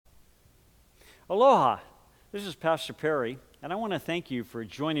Aloha, this is Pastor Perry, and I want to thank you for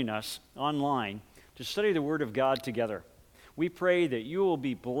joining us online to study the Word of God together. We pray that you will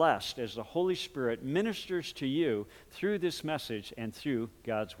be blessed as the Holy Spirit ministers to you through this message and through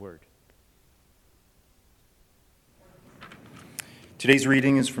God's Word. Today's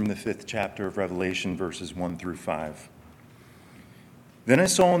reading is from the 5th chapter of Revelation, verses 1 through 5. Then I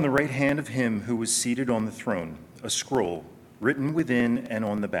saw in the right hand of him who was seated on the throne a scroll written within and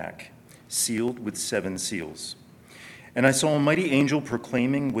on the back, sealed with 7 seals. And I saw a mighty angel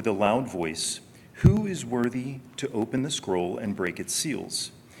proclaiming with a loud voice, "Who is worthy to open the scroll and break its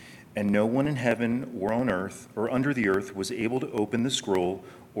seals?" And no one in heaven or on earth or under the earth was able to open the scroll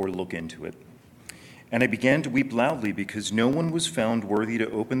or look into it. And I began to weep loudly because no one was found worthy to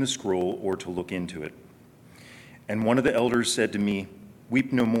open the scroll or to look into it. And one of the elders said to me,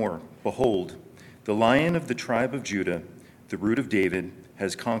 "Weep no more. Behold, the Lion of the tribe of Judah, the Root of David,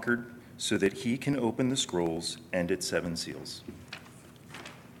 has conquered so that he can open the scrolls and its 7 seals."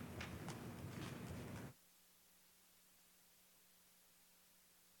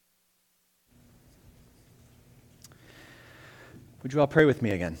 Would you all pray with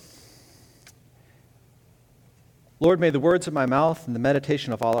me again? Lord, may the words of my mouth and the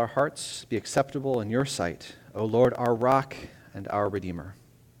meditation of all our hearts be acceptable in your sight, O Lord, our rock and our Redeemer.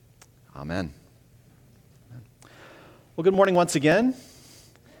 Amen. Well, good morning once again,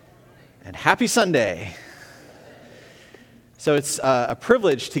 and happy Sunday. So it's a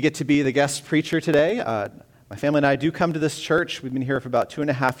privilege to get to be the guest preacher today. My family and I do come to this church. We've been here for about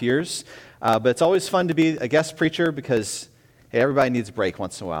 2.5 years, but it's always fun to be a guest preacher because hey, everybody needs a break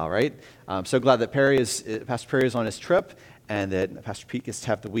once in a while, right? I'm so glad that Pastor Perry is on his trip and that Pastor Pete gets to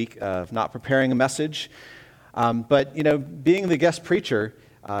have the week of not preparing a message. But, you know, being the guest preacher,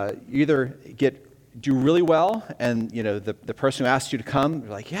 you either do really well and, you know, the person who asked you to come,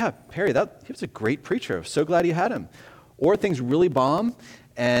 you're like, yeah, Perry, he was a great preacher. I'm so glad you had him. Or things really bomb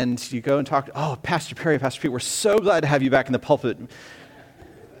and you go and talk, oh, Pastor Perry, Pastor Pete, we're so glad to have you back in the pulpit.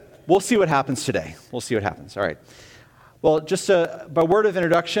 We'll see what happens today. We'll see what happens. All right. Well, just by word of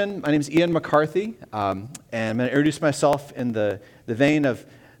introduction, my name is Ian McCarthy, and I'm going to introduce myself in the vein of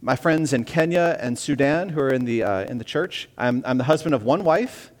my friends in Kenya and Sudan who are in the church. I'm the husband of one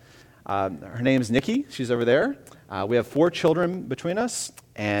wife. Her name is Nikki. She's over there. We have 4 children between us,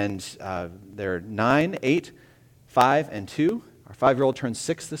 and they're 9, 8, 5, and 2. Our 5-year-old turns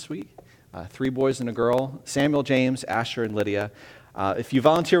 6 this week. 3 boys and a girl, Samuel, James, Asher, and Lydia. If you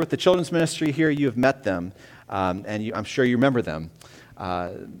volunteer with the children's ministry here, you have met them. And I'm sure you remember them.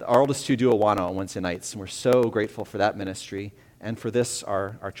 Our oldest 2 do Awana on Wednesday nights, and we're so grateful for that ministry and for this,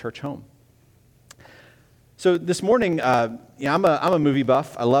 our church home. So this morning, I'm a movie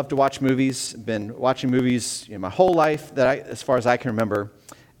buff. I love to watch movies. Been watching movies my whole life, as far as I can remember.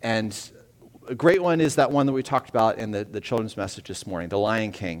 And a great one is that one that we talked about in the children's message this morning, The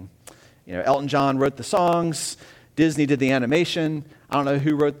Lion King. You know, Elton John wrote the songs. Disney did the animation. I don't know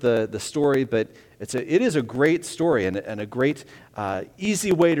who wrote the story, but it is a great story and a great,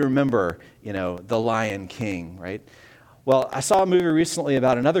 easy way to remember, the Lion King, right? Well, I saw a movie recently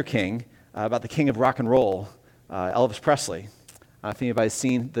about another king, about the king of rock and roll, Elvis Presley. If anybody's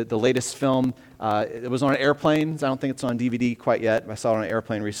seen the latest film, it was on an airplane. I don't think it's on DVD quite yet. I saw it on an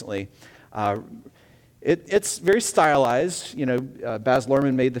airplane recently. It's very stylized. Baz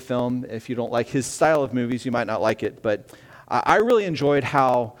Luhrmann made the film. If you don't like his style of movies, you might not like it. But I really enjoyed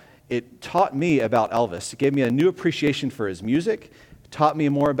how it taught me about Elvis. It gave me a new appreciation for his music. It taught me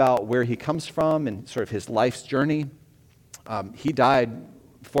more about where he comes from and sort of his life's journey. He died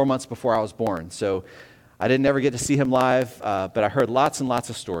 4 months before I was born, so I didn't ever get to see him live, but I heard lots and lots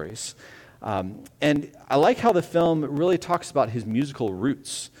of stories. And I like how the film really talks about his musical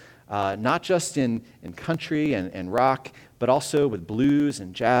roots. Not just in country and rock, but also with blues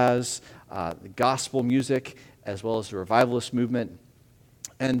and jazz, gospel music, as well as the revivalist movement.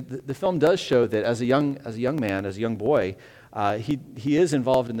 And the film does show that as a young man, as a young boy, he is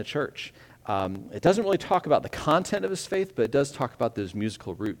involved in the church. It doesn't really talk about the content of his faith, but it does talk about those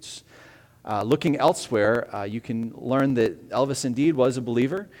musical roots. Looking elsewhere, you can learn that Elvis indeed was a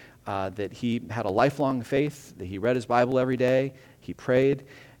believer, that he had a lifelong faith, that he read his Bible every day, he prayed.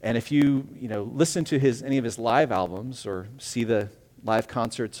 And if you listen to any of his live albums or see the live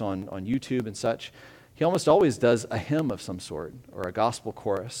concerts on YouTube and such, he almost always does a hymn of some sort or a gospel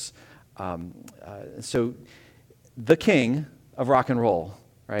chorus. So the king of rock and roll,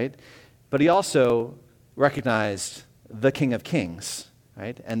 right? But he also recognized the King of Kings,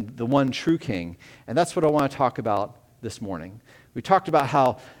 right? And the one true king. And that's what I want to talk about this morning. We talked about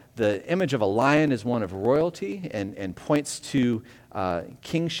how the image of a lion is one of royalty and points to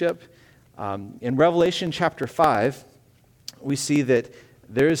kingship. In Revelation chapter 5, we see that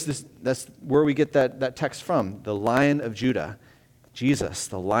there's this, that's where we get that text from, the Lion of Judah, Jesus,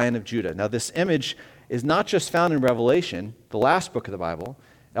 the Lion of Judah. Now, this image is not just found in Revelation, the last book of the Bible.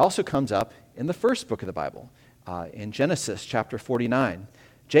 It also comes up in the first book of the Bible, in Genesis chapter 49.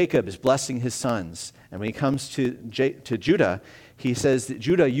 Jacob is blessing his sons, and when he comes to Judah, he says that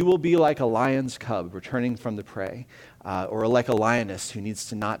Judah, you will be like a lion's cub returning from the prey, or like a lioness who needs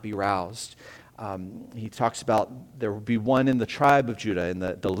to not be roused. He talks about there will be one in the tribe of Judah, in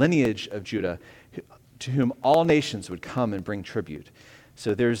the lineage of Judah, to whom all nations would come and bring tribute.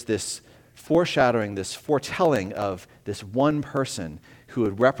 So there's this foreshadowing, this foretelling of this one person who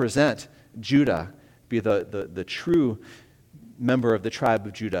would represent Judah, be the true member of the tribe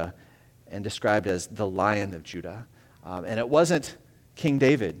of Judah, and described as the Lion of Judah. And it wasn't King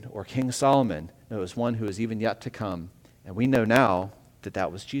David or King Solomon. No, it was one who is even yet to come. And we know now that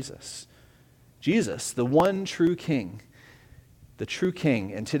that was Jesus. Jesus, the one true King, the true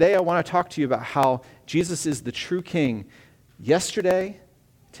King. And today I want to talk to you about how Jesus is the true King yesterday,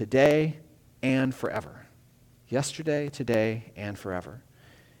 today, and forever. Yesterday, today, and forever.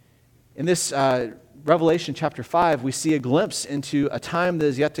 In this Revelation chapter 5, we see a glimpse into a time that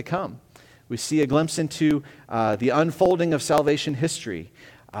is yet to come. We see a glimpse into the unfolding of salvation history.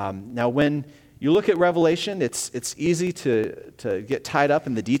 Now, when you look at Revelation, it's easy to get tied up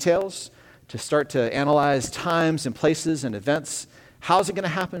in the details, to start to analyze times and places and events. How's it going to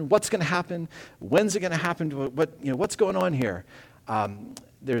happen? What's going to happen? When's it going to happen? What's going on here?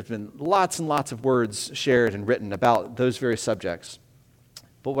 There's been lots and lots of words shared and written about those various subjects.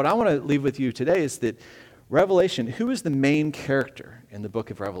 But what I want to leave with you today is that Revelation, who is the main character in the book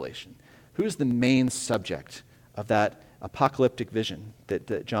of Revelation? Who is the main subject of that apocalyptic vision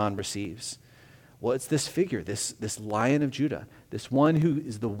that John receives? Well, it's this figure, this Lion of Judah, this one who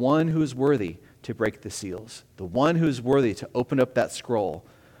is the one who is worthy to break the seals, the one who is worthy to open up that scroll,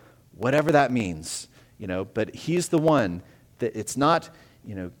 whatever that means, but he's the one that it's not,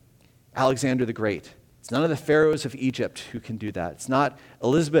 Alexander the Great. It's none of the pharaohs of Egypt who can do that. It's not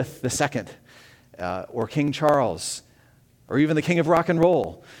Elizabeth II or King Charles or even the king of rock and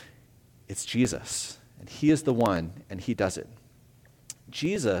roll. It's Jesus, and he is the one, and he does it.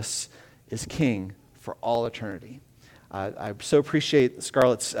 Jesus is king for all eternity. I so appreciate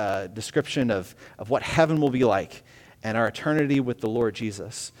Scarlett's description of what heaven will be like and our eternity with the Lord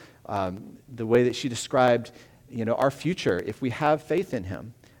Jesus. The way that she described, our future if we have faith in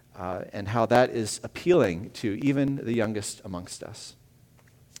him, and how that is appealing to even the youngest amongst us.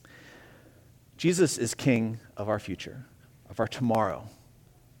 Jesus is king of our future, of our tomorrow,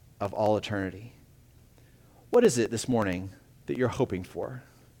 of all eternity. What is it this morning that you're hoping for?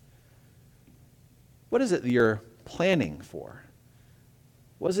 What is it that you're planning for?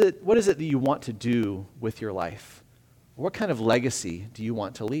 What is it that you want to do with your life? What kind of legacy do you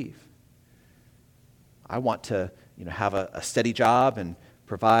want to leave? I want to have a steady job and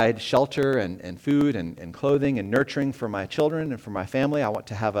provide shelter and food and clothing and nurturing for my children and for my family. I want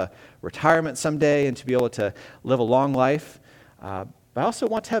to have a retirement someday and to be able to live a long life. But I also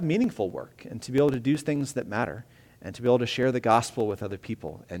want to have meaningful work and to be able to do things that matter and to be able to share the gospel with other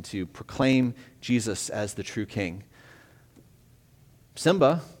people and to proclaim Jesus as the true king.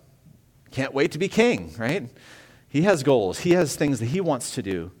 Simba can't wait to be king, right? He has goals. He has things that he wants to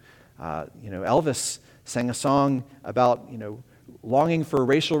do. Elvis sang a song about, longing for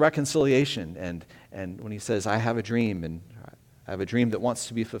racial reconciliation, and when he says, I have a dream, and I have a dream that wants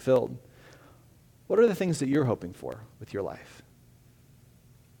to be fulfilled. What are the things that you're hoping for with your life?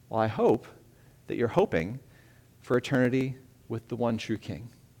 Well, I hope that you're hoping for eternity with the one true King,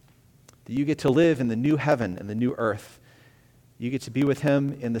 that you get to live in the new heaven and the new earth. You get to be with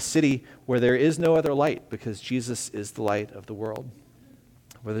him in the city where there is no other light because Jesus is the light of the world,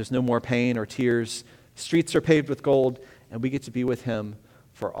 where there's no more pain or tears, streets are paved with gold, and we get to be with him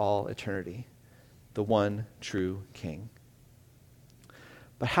for all eternity, the one true King.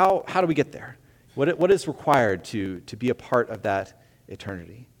 But how do we get there? What is required to be a part of that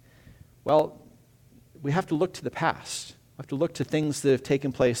eternity? Well, we have to look to the past. We have to look to things that have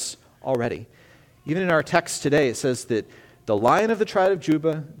taken place already. Even in our text today, it says that the Lion of the tribe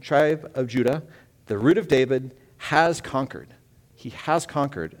of Judah, the Root of David, has conquered. He has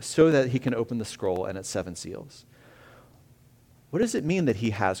conquered so that he can open the scroll and its 7 seals. What does it mean that he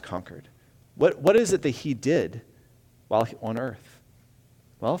has conquered? What is it that he did while on earth?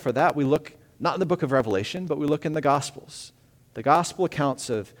 Well, for that we look not in the book of Revelation, but we look in the Gospels. The Gospel accounts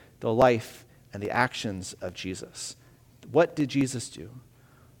of the life and the actions of Jesus. What did Jesus do?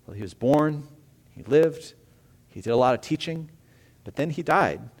 Well, he was born, he lived, he did a lot of teaching, but then he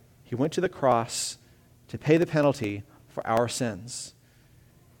died. He went to the cross to pay the penalty for our sins.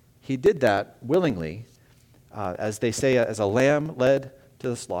 He did that willingly, as they say, as a lamb led to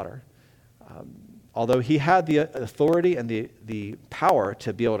the slaughter. Although he had the authority and the power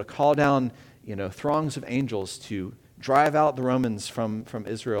to be able to call down, throngs of angels to drive out the Romans from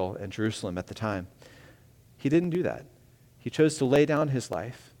Israel and Jerusalem at the time, he didn't do that. He chose to lay down his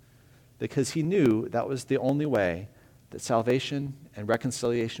life because he knew that was the only way that salvation and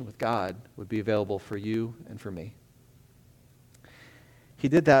reconciliation with God would be available for you and for me. He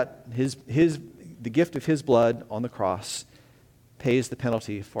did that. The gift of his blood on the cross pays the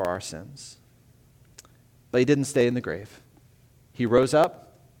penalty for our sins. But he didn't stay in the grave. He rose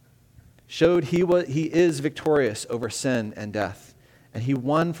up, showed he is victorious over sin and death, and he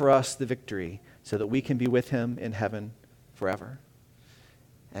won for us the victory so that we can be with him in heaven forever.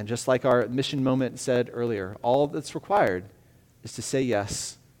 And just like our mission moment said earlier, all that's required is to say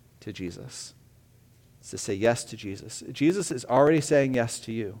yes to Jesus. It's to say yes to Jesus. Jesus is already saying yes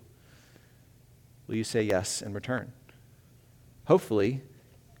to you. Will you say yes in return? Hopefully,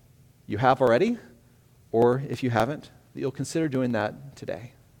 you have already, or if you haven't, that you'll consider doing that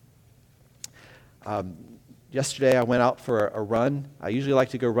today. Yesterday, I went out for a run. I usually like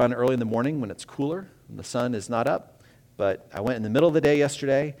to go run early in the morning when it's cooler and the sun is not up. But I went in the middle of the day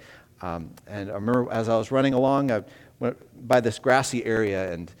yesterday, and I remember as I was running along, I went by this grassy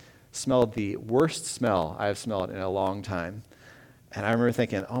area and smelled the worst smell I have smelled in a long time. And I remember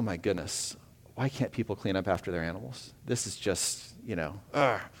thinking, oh my goodness, why can't people clean up after their animals? This is just,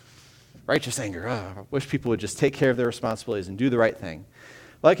 righteous anger. I wish people would just take care of their responsibilities and do the right thing.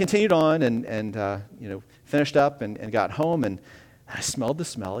 Well, I continued on and finished up and got home, and I smelled the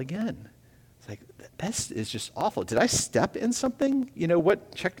smell again. It's like, this is just awful. Did I step in something?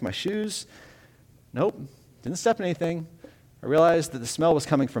 Checked my shoes. Nope, didn't step in anything. I realized that the smell was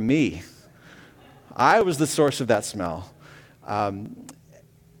coming from me. I was the source of that smell. I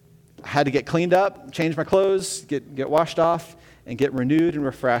had to get cleaned up, change my clothes, get washed off, and get renewed and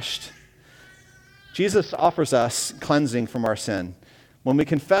refreshed. Jesus offers us cleansing from our sin. When we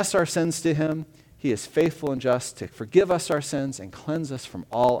confess our sins to him, he is faithful and just to forgive us our sins and cleanse us from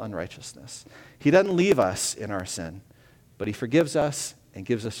all unrighteousness. He doesn't leave us in our sin, but he forgives us and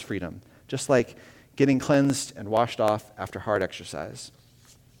gives us freedom, just like getting cleansed and washed off after hard exercise.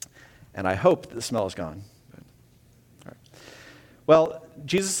 And I hope that the smell is gone. All right. Well,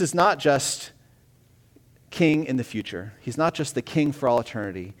 Jesus is not just king in the future. He's not just the king for all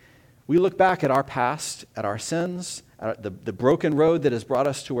eternity. We look back at our past, at our sins, at the broken road that has brought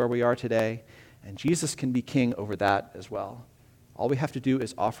us to where we are today, and Jesus can be king over that as well. All we have to do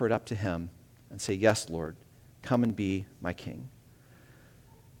is offer it up to him and say, yes, Lord, come and be my king.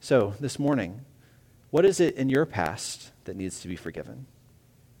 So this morning, what is it in your past that needs to be forgiven?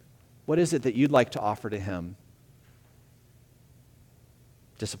 What is it that you'd like to offer to him?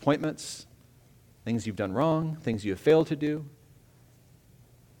 Disappointments, things you've done wrong, things you have failed to do.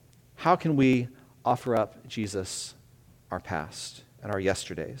 How can we offer up Jesus our past and our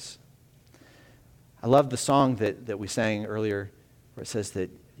yesterdays? I love the song that we sang earlier where it says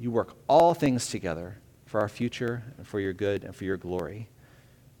that you work all things together for our future and for your good and for your glory.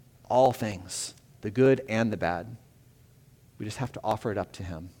 All things, the good and the bad. We just have to offer it up to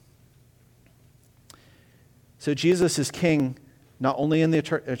him. So Jesus is king not only in the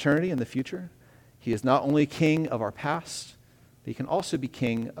eternity, in the future. He is not only king of our past, but he can also be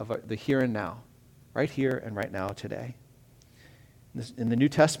king of the here and now, right here and right now today. In the New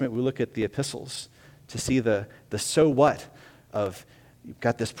Testament, we look at the epistles to see the so what of, you've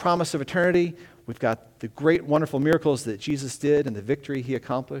got this promise of eternity, we've got the great, wonderful miracles that Jesus did and the victory he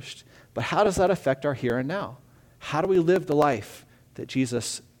accomplished, but how does that affect our here and now? How do we live the life that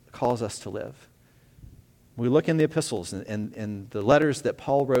Jesus calls us to live? We look in the epistles and the letters that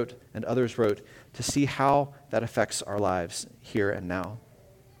Paul wrote and others wrote to see how that affects our lives here and now.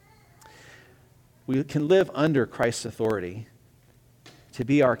 We can live under Christ's authority to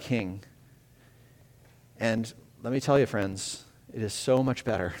be our king. And let me tell you, friends, it is so much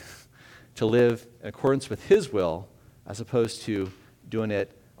better to live in accordance with his will as opposed to doing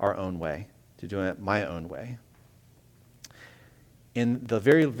it our own way, to doing it my own way. In the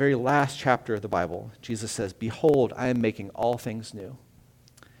very, very last chapter of the Bible, Jesus says, "Behold, I am making all things new."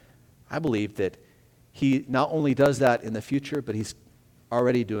 I believe that he not only does that in the future, but he's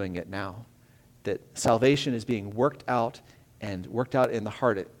already doing it now. That salvation is being worked out and worked out in the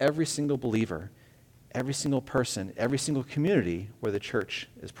heart of every single believer, every single person, every single community where the church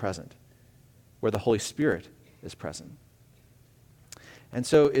is present, where the Holy Spirit is present. And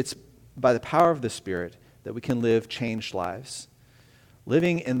so it's by the power of the Spirit that we can live changed lives.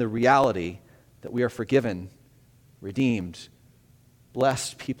 living in the reality that we are forgiven, redeemed,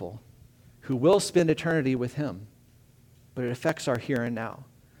 blessed people who will spend eternity with him. But it affects our here and now.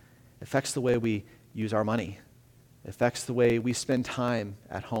 It affects the way we use our money. It affects the way we spend time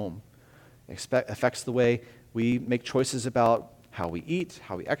at home. It affects the way we make choices about how we eat,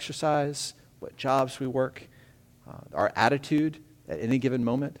 how we exercise, what jobs we work, our attitude at any given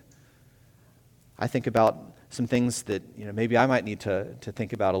moment. I think about some things that maybe I might need to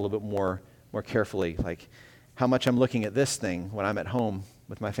think about a little bit more carefully, like how much I'm looking at this thing when I'm at home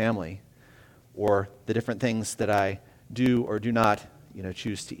with my family, or the different things that I do or do not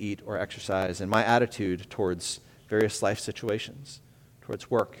choose to eat or exercise, and my attitude towards various life situations, towards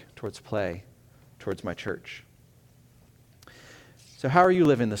work, towards play, towards my church. So how are you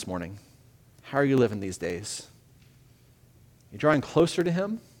living this morning? How are you living these days? Are you drawing closer to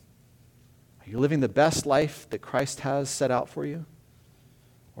him? Are you living the best life that Christ has set out for you?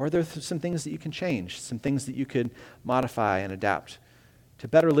 Or are there some things that you can change, some things that you could modify and adapt to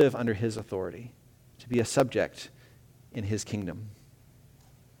better live under his authority, to be a subject in his kingdom?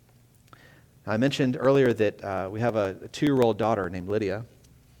 I mentioned earlier that we have a 2-year-old daughter named Lydia.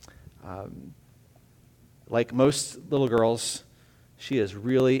 Like most little girls, she is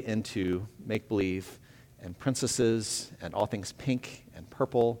really into make-believe and princesses and all things pink and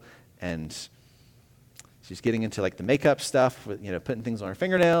purple, and she's getting into like the makeup stuff, with putting things on her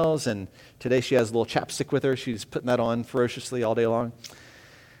fingernails, and today she has a little chapstick with her. She's putting that on ferociously all day long.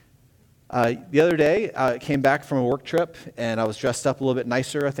 The other day, I came back from a work trip, and I was dressed up a little bit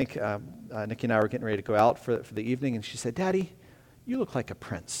nicer. I think Nikki and I were getting ready to go out for the evening, and she said, "Daddy, you look like a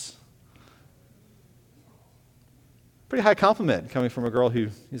prince." Pretty high compliment coming from a girl who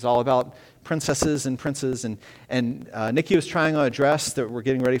is all about princesses and princes. And Nikki was trying on a dress that we're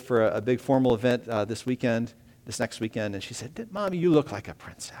getting ready for a big formal event this next weekend, and she said, "Mommy, you look like a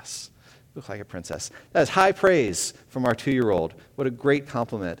princess. You look like a princess." That is high praise from our 2-year-old. What a great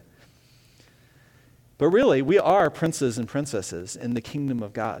compliment. But really, we are princes and princesses in the kingdom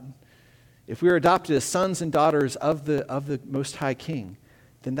of God. If we are adopted as sons and daughters of the Most High King,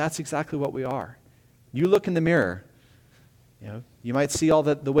 then that's exactly what we are. You look in the mirror. You might see all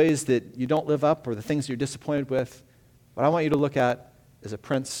the ways that you don't live up or the things you're disappointed with. What I want you to look at is a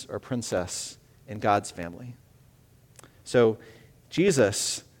prince or princess in God's family. So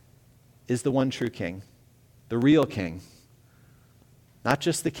Jesus is the one true king, the real king. Not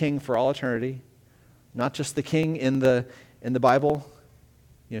just the king for all eternity, not just the king in the Bible,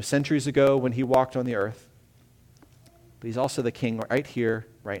 centuries ago when he walked on the earth, but he's also the king right here,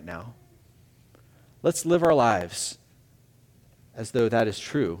 right now. Let's live our lives as though that is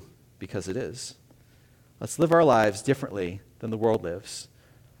true, because it is. Let's live our lives differently than the world lives.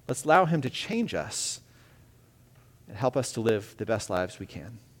 Let's allow him to change us and help us to live the best lives we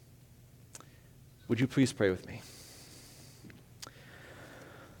can. Would you please pray with me?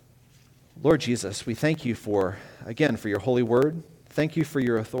 Lord Jesus, we thank you for your holy word. Thank you for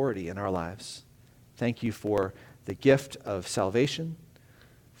your authority in our lives. Thank you for the gift of salvation,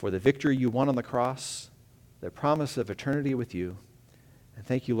 for the victory you won on the cross, the promise of eternity with you. And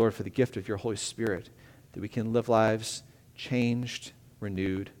thank you, Lord, for the gift of your Holy Spirit, that we can live lives changed,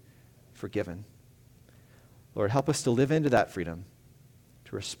 renewed, forgiven. Lord, help us to live into that freedom,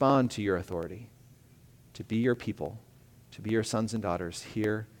 to respond to your authority, to be your people, to be your sons and daughters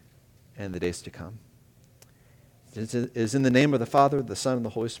here and in the days to come. It is in the name of the Father, the Son, and the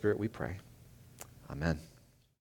Holy Spirit we pray. Amen.